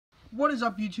What is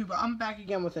up, YouTube? I'm back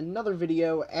again with another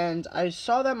video, and I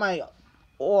saw that my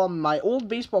old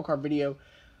baseball card video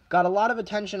got a lot of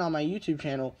attention on my YouTube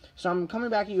channel, so I'm coming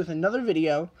back at you with another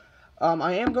video.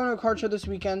 I am going to a card show this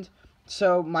weekend,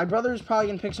 so my brother is probably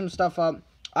going to pick some stuff up.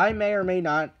 I may or may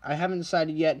not. I haven't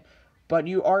decided yet, but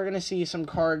you are going to see some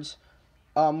cards,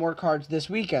 more cards this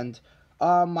weekend.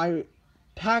 My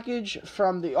package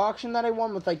from the auction that I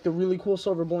won with like the really cool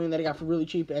silver bullion that I got for really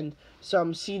cheap and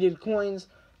some seeded coins,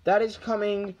 that is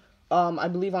coming, I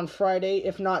believe, on Friday,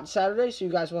 if not Saturday, so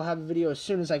you guys will have a video as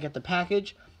soon as I get the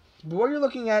package. But what you're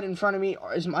looking at in front of me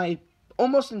is my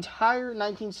almost entire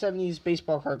 1970s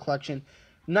baseball card collection.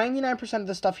 99% of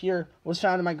the stuff here was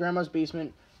found in my grandma's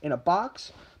basement in a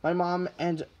box. My mom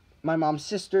and my mom's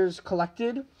sisters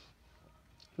collected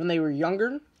when they were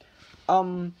younger.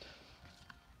 The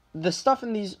stuff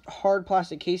in these hard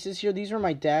plastic cases here, these were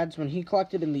my dad's when he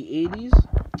collected in the 80s.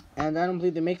 And I don't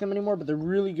believe they make them anymore, but they're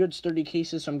really good, sturdy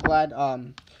cases, so I'm glad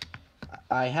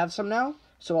I have some now.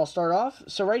 So I'll start off.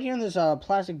 So right here in this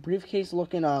plastic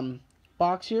briefcase-looking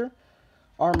box here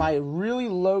are my really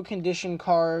low-condition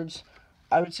cards.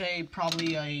 I would say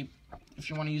probably, if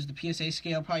you want to use the PSA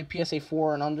scale, probably PSA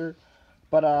 4 and under.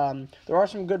 But there are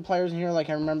some good players in here. Like,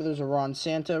 I remember there's a Ron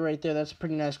Santa right there. That's a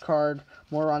pretty nice card.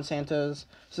 More Ron Santas.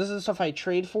 So this is the stuff I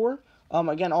trade for.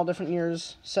 Again, all different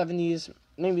years, 70s.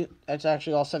 Maybe it's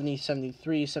actually all 70,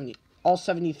 73, 70, all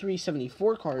 73,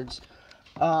 74 cards.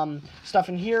 Stuff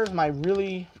in here is my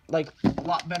really, like, a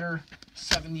lot better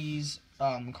 70s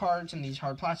cards in these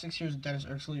hard plastics. Here's Dennis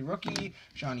Erskine rookie,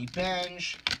 Johnny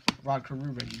Bench, Rod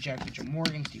Carew, Reggie Jackson, Joe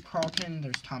Morgan, Steve Carlton.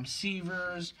 There's Tom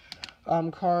Seaver's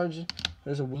cards.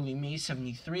 There's a Willie Mays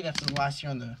 73. That's his last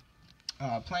year on the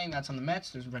playing. That's on the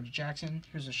Mets. There's Reggie Jackson.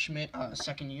 Here's a Schmidt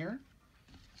second year.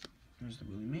 There's the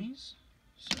Willie Mays.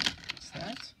 So that's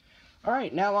that.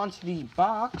 Alright, now onto the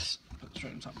box. Put this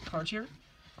right on top of the cards here.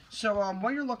 So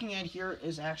what you're looking at here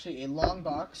is actually a long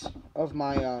box of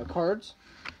my cards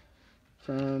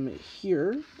from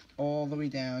here all the way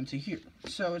down to here.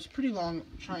 So it's pretty long.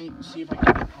 Try and see if I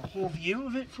can get a whole view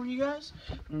of it for you guys.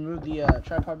 Remove the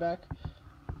tripod back.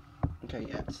 Okay,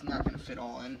 yeah, it's not going to fit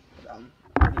all in. I'm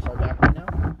pretty far back right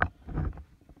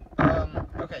now.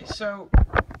 Okay, so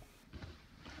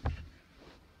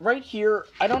right here,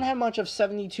 I don't have much of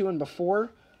 72 and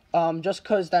before, just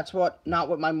because that's not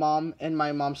what my mom and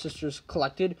my mom's sisters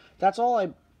collected. That's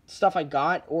all stuff I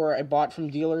got or I bought from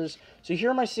dealers. So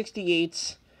here are my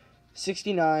 68s,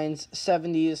 69s,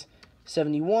 70s,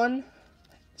 71,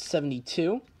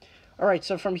 72. Alright,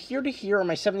 so from here to here are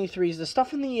my 73s. The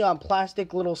stuff in the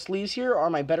plastic little sleeves here are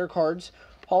my better cards.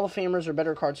 Hall of Famers are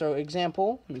better cards. So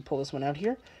example, let me pull this one out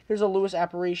here. Here's a Luis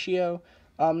Aparicio.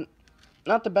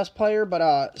 Not the best player,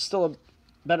 but still a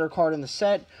better card in the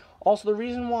set. Also, the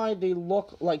reason why they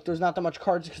look like there's not that much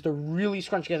cards is because they're really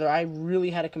scrunched together. I really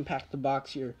had to compact the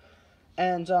box here.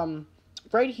 And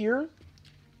right here,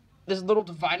 this little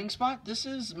dividing spot, this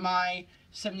is my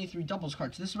 73 doubles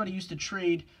cards. This is what I used to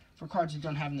trade for cards that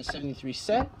don't have in the 73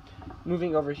 set.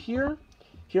 Moving over here,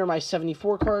 here are my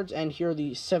 74 cards, and here are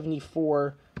the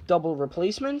 74 double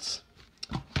replacements.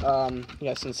 You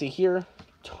guys can see here,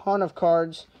 ton of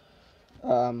cards.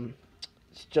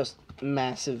 It's just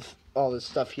massive, all this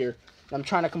stuff here. I'm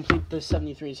trying to complete the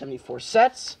 73 and 74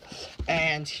 sets.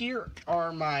 And here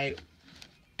are my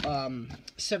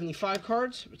 75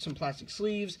 cards with some plastic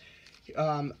sleeves.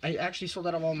 I actually sold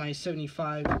out of all my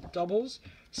 75 doubles.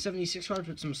 76 cards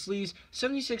with some sleeves.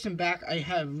 76 and back, I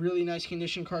have really nice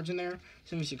condition cards in there.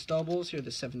 76 doubles. Here are the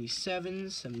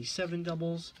 77s, 77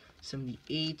 doubles,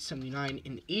 78, 79,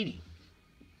 and 80.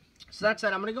 So that's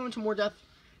that. I'm going to go into more depth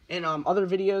in other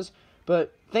videos.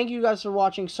 But thank you guys for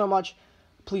watching so much.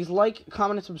 Please like,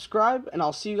 comment, and subscribe. And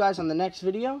I'll see you guys on the next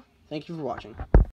video. Thank you for watching.